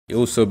Yo,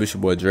 what's up, it's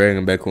your boy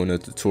Dragon back on a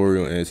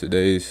tutorial. And in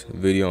today's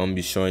video I'm gonna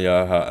be showing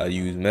y'all how I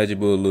use Magic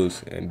Bullet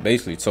looks and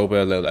basically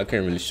Topaz Labz. I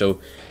can't really show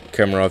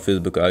camera off this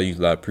because I use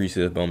a lot of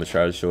presets, but I'm gonna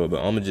try to show it.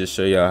 But I'm gonna just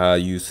show y'all how I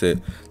use it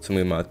to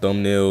make my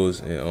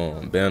thumbnails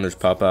and banners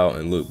pop out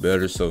and look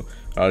better. So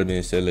all that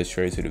being said, let's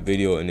straight to the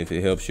video, and if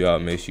it helps you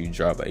out, make sure you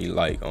drop a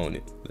like on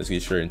it. Let's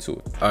get straight into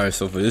it. Alright,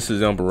 so for this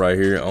example right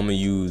here, I'm gonna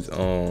use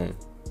IRL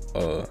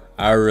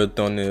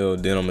thumbnail,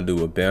 then I'm gonna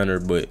do a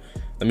banner. But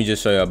let me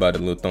just show you about the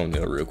little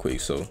thumbnail real quick.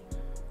 So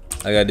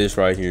I got this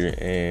right here,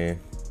 and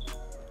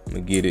I'm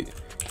gonna get it,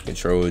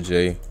 Control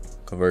J,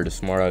 convert to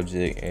smart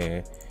object,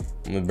 and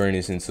I'm gonna bring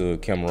this into a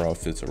camera raw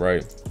filter,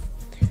 right?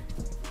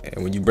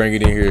 And when you bring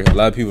it in here, a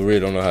lot of people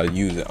really don't know how to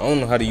use it. I don't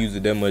know how to use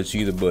it that much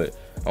either, but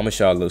I'm gonna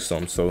show you a little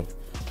something. So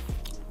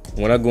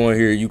when I go in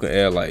here, you can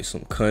add like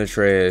some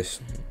contrast,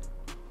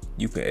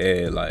 you can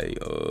add like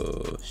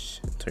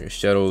turn your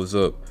shadows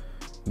up,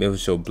 maybe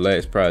with your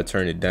blacks, probably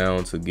turn it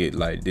down to get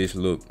like this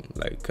look,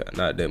 like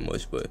not that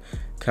much, but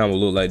kind of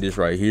look like this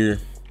right here.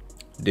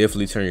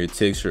 Definitely turn your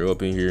texture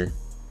up in here.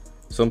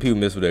 Some people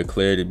mess with that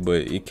clarity,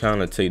 but it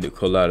kind of take the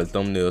color out of the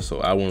thumbnail,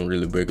 so I wouldn't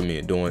really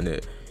recommend doing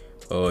that.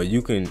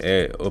 You can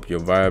add up your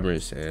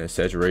vibrance and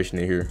saturation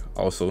in here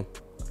also,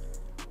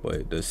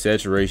 but the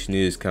saturation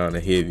is kind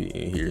of heavy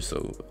in here,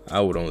 so I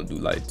would only do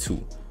like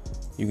 2.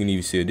 You can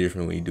even see a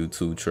difference when you do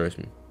 2, trust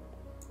me.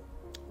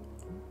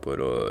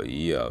 But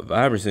yeah,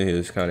 vibrance in here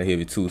is kind of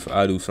heavy too, so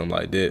I do something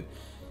like that.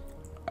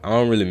 I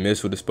don't really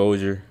mess with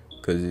exposure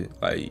because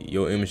like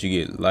your image, you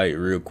get light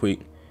real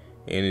quick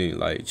and it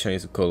like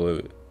change the color of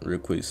it real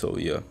quick. So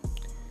yeah,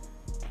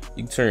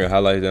 you can turn your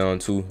highlights down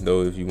too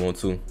though if you want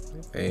to.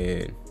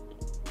 And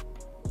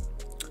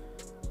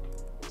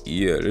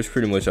yeah, that's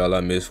pretty much all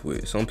I mess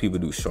with. Some people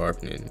do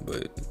sharpening,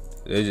 but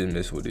they just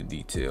mess with the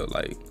detail.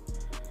 Like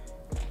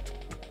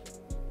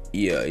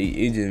yeah,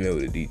 it just mess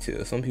with the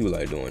detail. Some people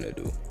like doing that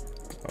though.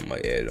 I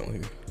might add it on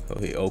here.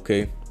 Okay,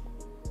 okay,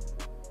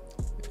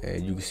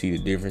 and you can see the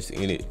difference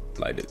in it,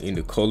 like in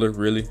the color.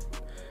 Really,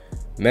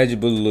 Magic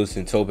Bullet looks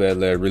and Topaz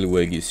Labz really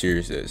where it gets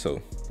serious at.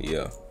 So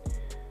yeah,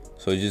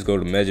 so just go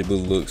to Magic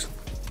Bullet looks,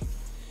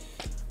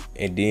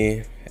 and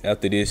then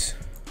after this,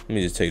 let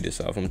me just take this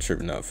off. I'm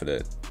tripping out for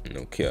that.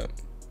 No cap.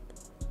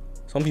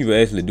 Some people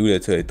actually do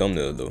that to their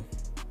thumbnail though.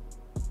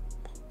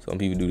 Some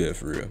people do that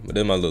for real, but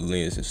that's my little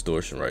lens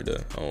distortion right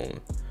there. I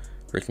don't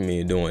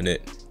recommend doing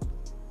that.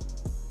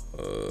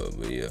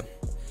 But yeah,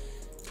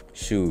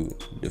 shoot,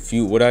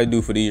 what I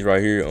do for these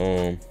right here,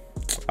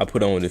 I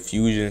put on the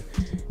diffusion,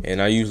 and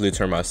I usually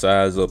turn my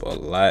size up a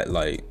lot.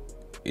 Like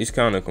it's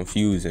kind of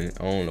confusing,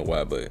 I don't know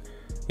why, but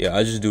yeah,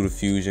 I just do the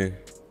fusion,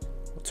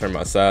 turn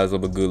my size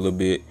up a good little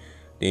bit.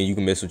 Then you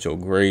can mess with your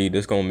grade.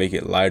 That's gonna make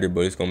it lighter,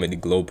 but it's gonna make the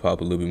glow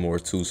pop a little bit more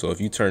too. So if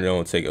you turn it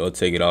on, take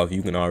it off,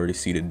 you can already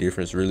see the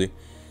difference really.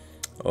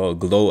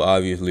 Glow,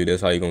 obviously,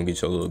 that's how you're gonna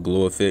get your little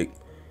glow effect.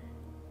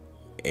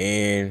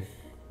 And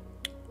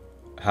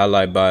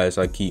highlight bias,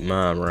 I keep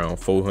mine around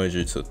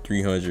 400 to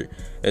 300.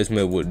 That's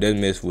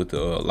mess with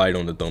the light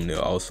on the thumbnail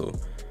also.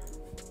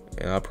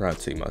 And I'll probably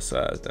take my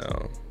size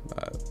down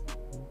by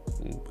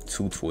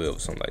 212,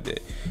 something like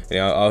that.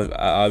 And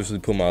I obviously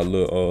put my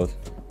little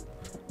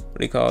what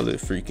they call it,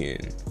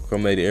 freaking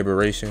chromatic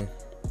aberration.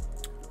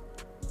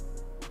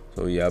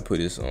 So yeah, I put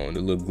this on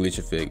the little glitch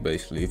effect.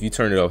 Basically, if you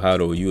turn it up high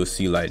though, you'll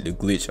see like the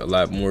glitch a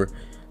lot more.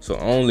 So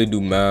I only do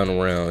mine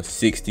around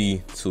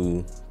 60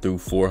 through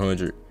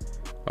 400.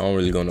 I don't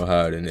really go no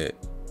higher than that,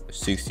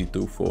 60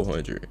 through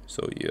 400.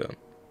 So yeah,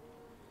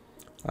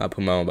 I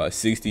put mine on about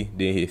 60,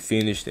 then hit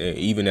finished, and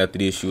even after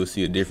this, you will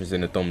see a difference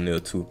in the thumbnail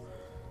too.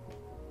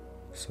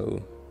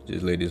 So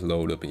just let this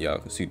load up, and y'all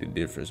can see the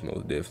difference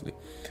most definitely.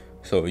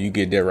 So you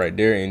get that right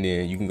there, and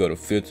then you can go to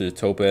filter,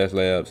 Topaz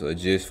Labz,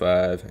 adjust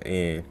 5,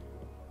 and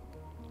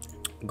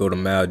go to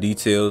mild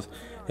details.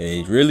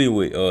 And really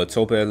with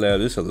Topaz Labz,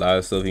 there's a lot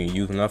of stuff you can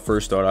use. When I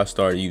first started, I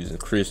started using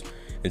crisp.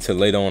 Until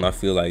later on, I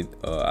feel like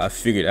I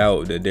figured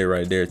out that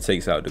right there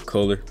takes out the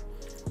color,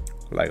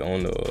 like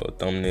on the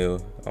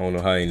thumbnail. I don't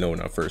know how I know when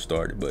I first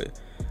started, but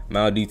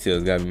mild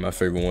details gotta be my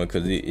favorite one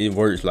because it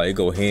works. Like it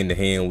go hand to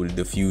hand with the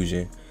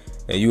diffusion,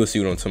 and you will see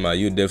what I'm talking about.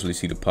 You'll definitely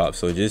see the pop.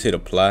 So just hit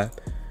apply,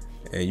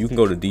 and you can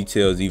go to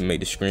details, even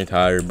make the strength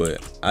higher.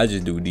 But I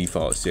just do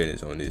default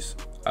settings on this.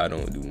 I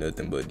don't do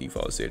nothing but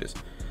default settings.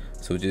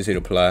 So just hit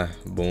apply,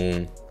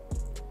 boom.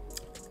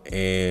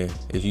 And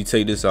if you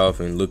take this off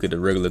and look at the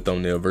regular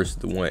thumbnail versus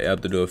the one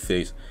after the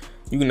effects,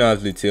 you can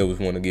obviously tell which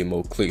one to get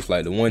more clicks.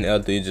 Like the one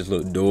after, it just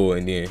looked dull,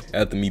 and then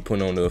after me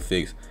putting on the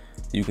effects,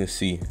 you can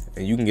see,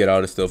 and you can get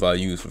all the stuff I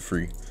use for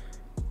free.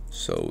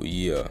 So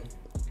yeah,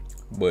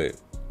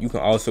 but you can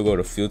also go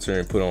to filter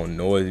and put on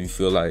noise if you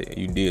feel like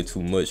you did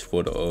too much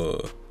for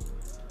the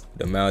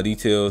mild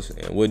details.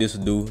 And what this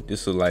will do,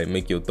 this will like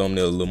make your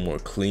thumbnail a little more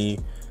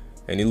clean,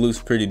 and it looks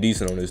pretty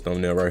decent on this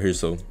thumbnail right here.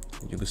 So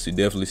you can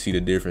definitely see the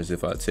difference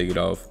if I take it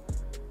off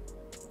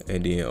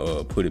and then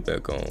put it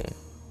back on.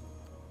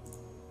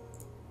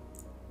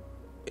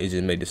 It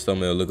just made the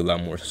thumbnail look a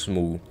lot more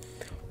smooth.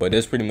 But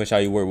that's pretty much how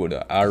you work with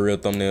the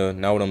IRL thumbnail.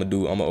 Now what I'm gonna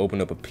do, I'm gonna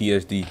open up a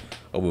PSD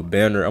of a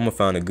banner. I'm gonna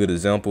find a good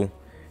example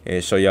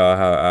and show y'all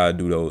how I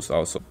do those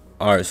also.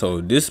 All right,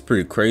 so this is a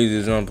pretty crazy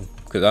example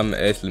because I'm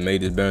actually made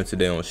this banner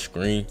today on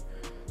screen,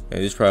 and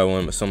this is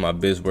probably some of my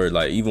best work.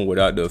 Like even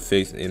without the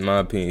effects, in my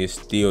opinion, it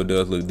still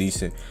does look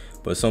decent.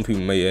 But some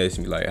people may ask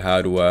me like,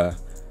 how do I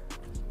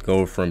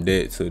go from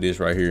that to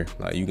this right here?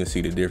 Like you can see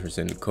the difference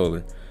in the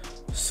color.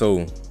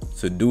 So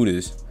to do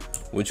this,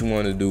 what you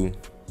want to do,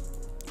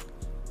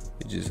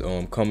 just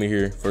come in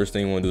here. First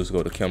thing you want to do is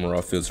go to camera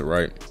raw filter,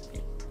 right?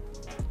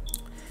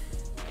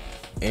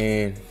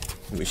 And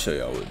let me show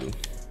y'all what to do.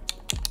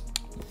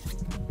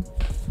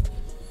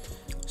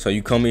 So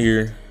you come in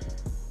here,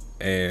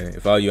 and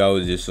if I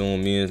would just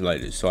zoom in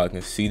like this so I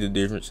can see the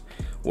difference.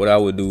 What I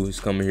would do is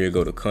come in here,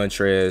 go to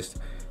contrast,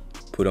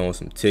 put on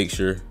some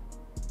texture,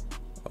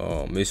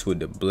 mix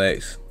with the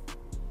blacks.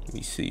 Let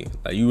me see.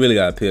 Like you really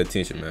gotta pay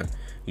attention, man.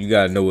 You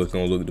gotta know what's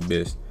gonna look the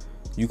best.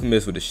 You can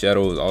mess with the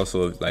shadows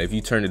also. Like if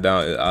you turn it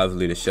down,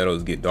 obviously the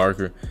shadows get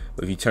darker.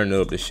 But if you turn it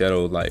up, the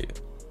shadows, like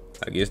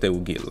I guess they will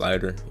get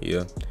lighter.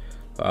 Yeah,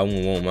 I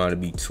wouldn't want mine to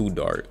be too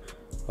dark.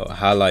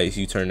 Highlights,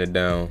 you turn it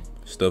down,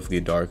 stuff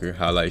get darker.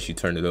 Highlights, you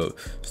turn it up,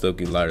 stuff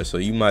get lighter. So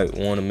you might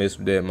want to mess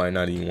with that, might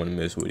not even want to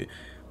mess with it.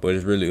 But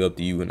it's really up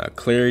to you. And now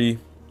clarity,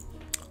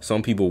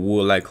 some people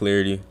would like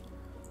clarity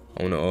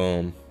on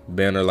a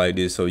banner like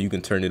this, so you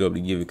can turn it up to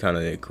give it kind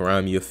of that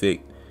grimy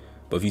effect.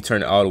 But if you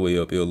turn it all the way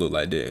up, it'll look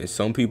like that. And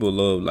some people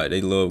love, like they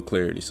love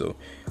clarity, so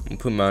I'm gonna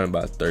put mine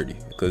about 30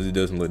 because it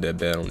doesn't look that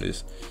bad on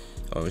this.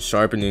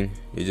 Sharpening,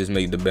 it just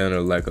makes the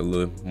banner like a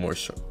little more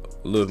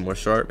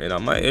sharp. And I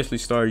might actually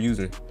start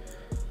using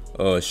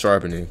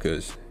sharpening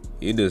because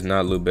it does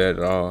not look bad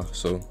at all.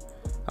 So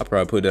I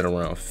probably put that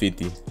around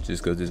 50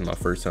 just because this is my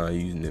first time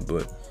using it.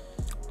 But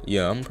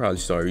yeah, I'm probably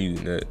start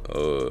using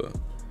that.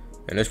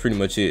 And that's pretty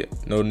much it.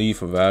 No need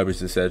for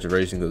vibrance and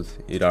saturation because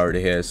it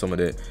already has some of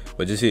that.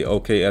 But just hit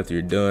OK after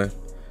you're done.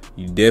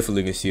 You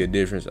definitely can see a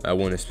difference. I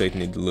wasn't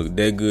expecting it to look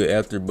that good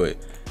after, but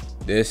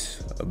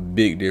that's a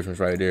big difference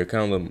right there.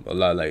 Kind of look a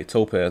lot like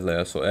Topaz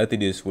Labz. So after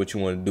this, what you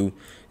want to do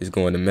is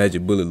go into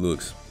Magic Bullet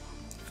looks.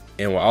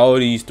 And with all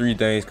these three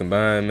things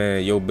combined,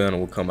 man, your banner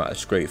will come out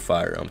straight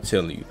fire. I'm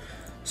telling you.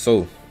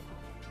 So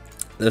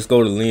let's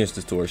go to lens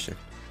distortion.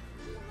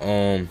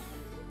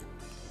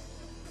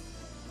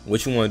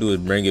 What you want to do is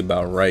bring it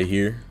about right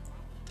here,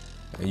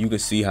 and you can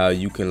see how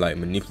you can like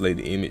manipulate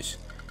the image.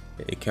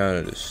 It kind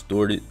of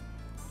distorted.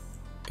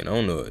 And I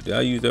don't know, did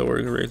I use that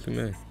word correctly,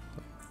 man?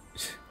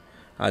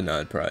 I know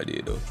I probably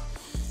did though.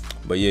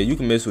 But yeah, you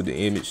can mess with the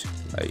image.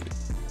 Like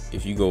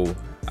if you go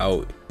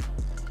out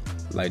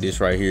like this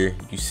right here,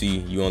 you see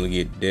you only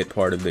get that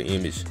part of the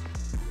image.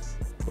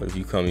 But if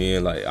you come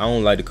in, like I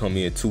don't like to come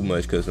in too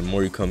much because the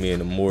more you come in,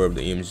 the more of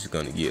the image is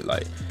gonna get.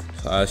 Like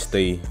so I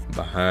stay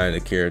behind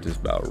the characters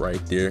about right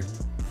there,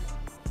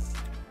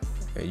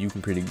 and you can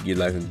pretty get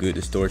like a good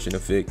distortion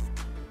effect.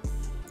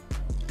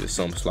 Just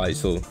some slight,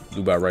 so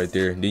do about right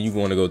there. Then you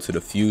want to go to the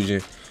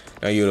fusion.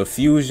 Now the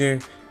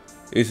fusion,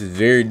 this is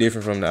very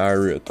different from the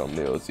IRL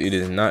thumbnails. It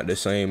is not the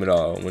same at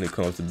all when it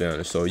comes to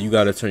banners. So you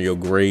got to turn your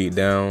grade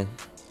down,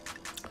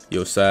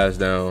 your size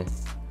down,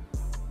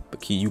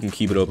 but you can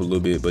keep it up a little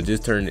bit, but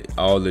just turn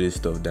all of this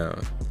stuff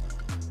down.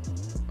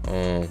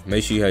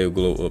 Make sure you have your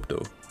glow up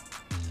though.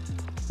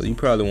 So you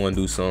probably want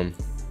to do some,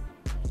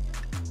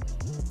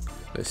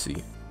 let's see,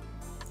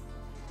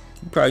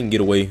 you probably can get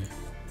away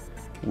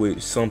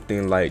with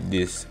something like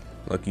this,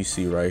 like you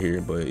see right here,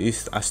 but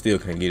I still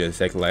can't get it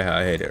exactly like how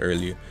I had it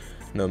earlier,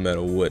 no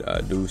matter what I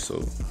do.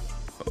 So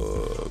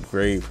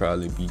grade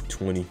probably be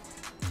 20,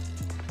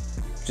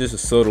 just a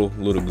subtle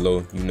little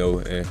glow, you know.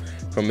 And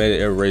from that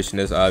aberration,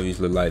 that's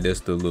obviously like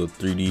that's the little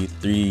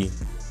 3D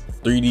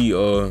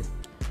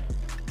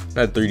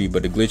not 3D,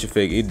 but the glitch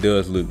effect. It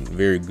does look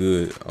very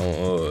good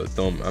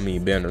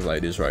on banners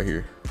like this right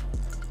here.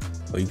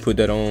 So you put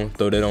that on,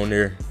 throw that on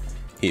there,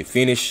 hit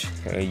finish,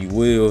 and you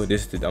will,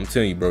 I'm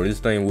telling you, bro,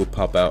 this thing will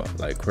pop out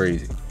like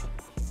crazy.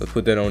 So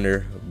put that on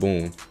there,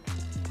 boom,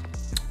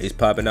 it's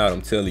popping out,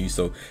 I'm telling you.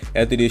 So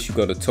after this, you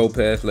go to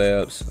Topaz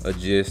Labz,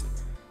 adjust,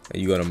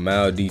 and you go to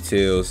mild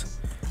details.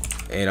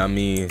 And I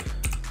mean,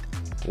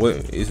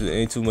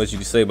 ain't too much you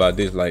can say about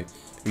this. Like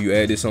you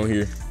add this on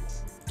here,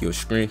 your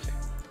strength,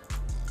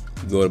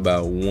 you go to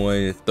about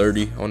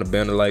 130 on a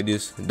banner like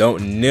this.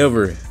 Don't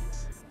never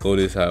go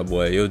this high,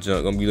 boy. Your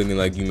junk gonna be looking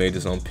like you made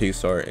this on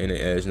Pixar and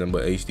it adds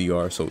number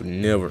HDR. So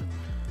never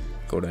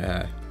go that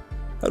high.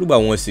 I do about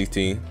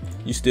 116.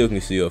 You still can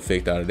see an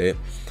effect out of that.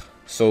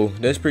 So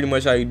that's pretty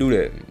much how you do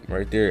that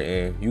right there.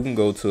 And you can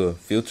go to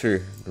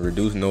filter,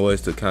 reduce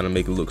noise to kind of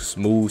make it look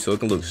smooth, so it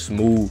can look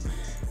smooth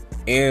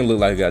and look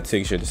like it got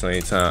texture at the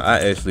same time. I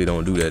actually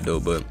don't do that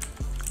though, but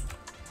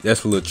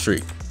that's a little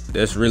trick.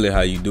 That's really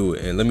how you do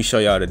it. And let me show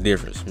y'all the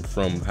difference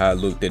from how it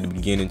looked at the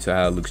beginning to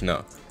how it looks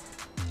now.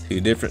 See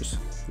the difference?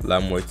 A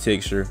lot more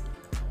texture,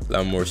 a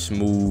lot more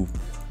smooth.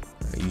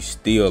 You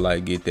still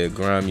like get that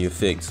grimy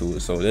effect to it.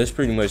 So that's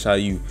pretty much how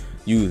you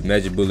use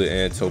Magic Bullet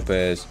and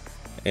Topaz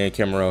and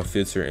camera raw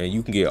filter, and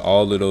you can get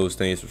all of those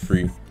things for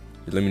free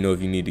Just let me know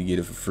if you need to get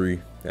it for free,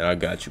 and I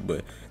got you.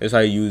 But that's how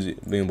you use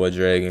it. Being boy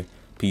Dragon.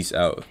 Peace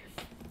out.